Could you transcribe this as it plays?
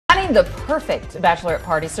Planning the perfect bachelorette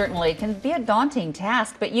party certainly can be a daunting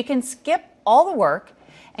task, but you can skip all the work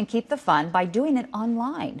and keep the fun by doing it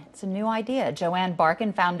online. It's a new idea. Joanne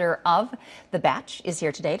Barken, founder of The Batch, is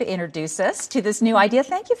here today to introduce us to this new idea.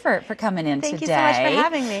 Thank you for coming in today. Thank you so much for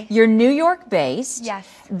having me. You're New York based. Yes.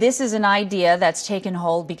 This is an idea that's taken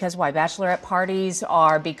hold because why? Bachelorette parties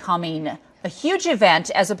are becoming a huge event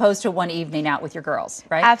as opposed to one evening out with your girls,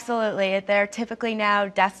 right? Absolutely. They're typically now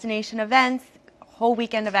destination events, whole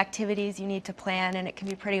weekend of activities you need to plan, and it can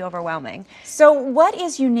be pretty overwhelming. So what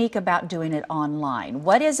is unique about doing it online?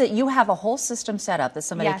 What is it? You have a whole system set up that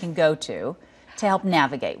somebody can go to help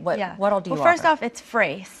navigate. What all do you offer? Well, first off, it's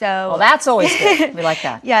free. So well, that's always good. We like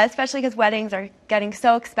that. Yeah, especially because weddings are getting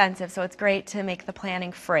so expensive, so it's great to make the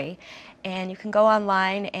planning free. And you can go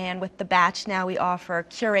online, and with The Batch now we offer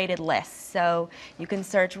curated lists. So you can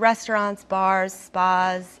search restaurants, bars,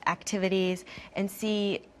 spas, activities, and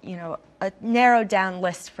see, a narrowed down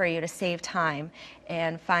list for you to save time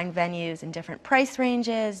and find venues in different price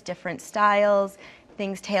ranges, different styles,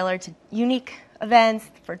 things tailored to unique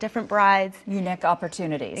events for different brides. Unique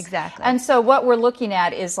opportunities. Exactly. And so what we're looking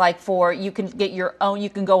at is like you can get your own, you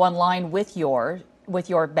can go online with your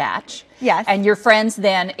batch. Yes. And your friends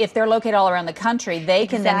then, if they're located all around the country, they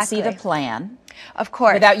can then see the plan. Of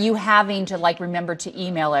course. Without you having to remember to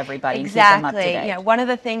email everybody and keep them up to date. Yeah, one of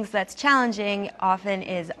the things that's challenging often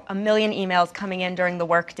is a million emails coming in during the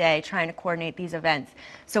workday trying to coordinate these events.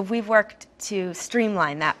 So we've worked to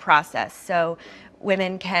streamline that process. So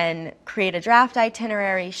women can create a draft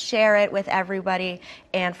itinerary, share it with everybody,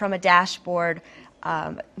 and from a dashboard,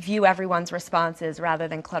 view everyone's responses rather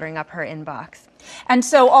than cluttering up her inbox. And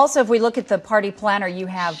so also if we look at the party planner you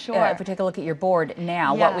have, if we take a look at your board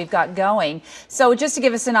now, what we've got going. So just to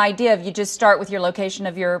give us an idea, you just start with your location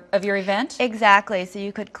of your event? Exactly. So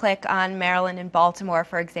you could click on Maryland and Baltimore,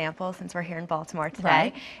 for example, since we're here in Baltimore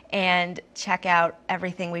today, and check out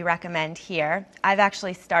everything we recommend here. I've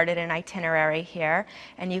actually started an itinerary here,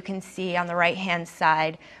 and you can see on the right-hand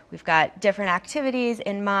side, we've got different activities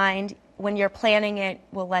in mind. When you're planning it,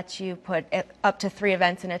 we'll let you put up to 3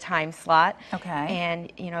 events in a time slot. Okay.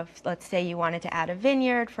 And, if, let's say you wanted to add a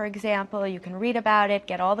vineyard, for example, you can read about it,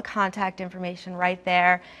 get all the contact information right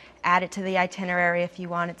there, add it to the itinerary if you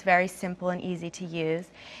want. It's very simple and easy to use.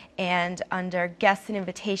 And under guests and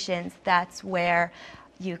invitations, that's where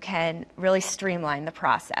you can really streamline the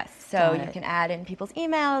process. So you can add in people's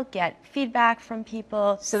email, get feedback from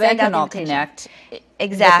people. So they can all connect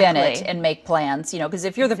within it and make plans, because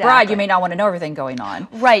if you're the bride, you may not want to know everything going on.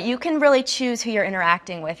 Right, you can really choose who you're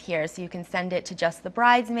interacting with here. So you can send it to just the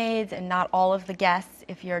bridesmaids and not all of the guests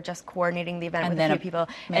if you're just coordinating the event with a few people.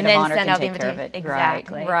 And then send out the invitation.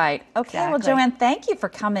 Exactly. Right. Okay, well, Joanne, thank you for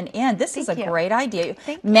coming in. This is a great idea.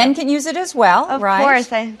 Thank Men you. can use it as well, of right? Of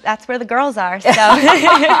course, that's where the girls are. So.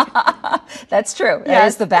 That's true. That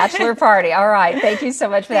is the bachelor party. All right. Thank you so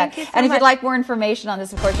much for that. Thank you so and if much. you'd like more information on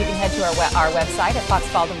this, of course, you can head to our website at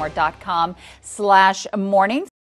foxbaltimore.com/morning.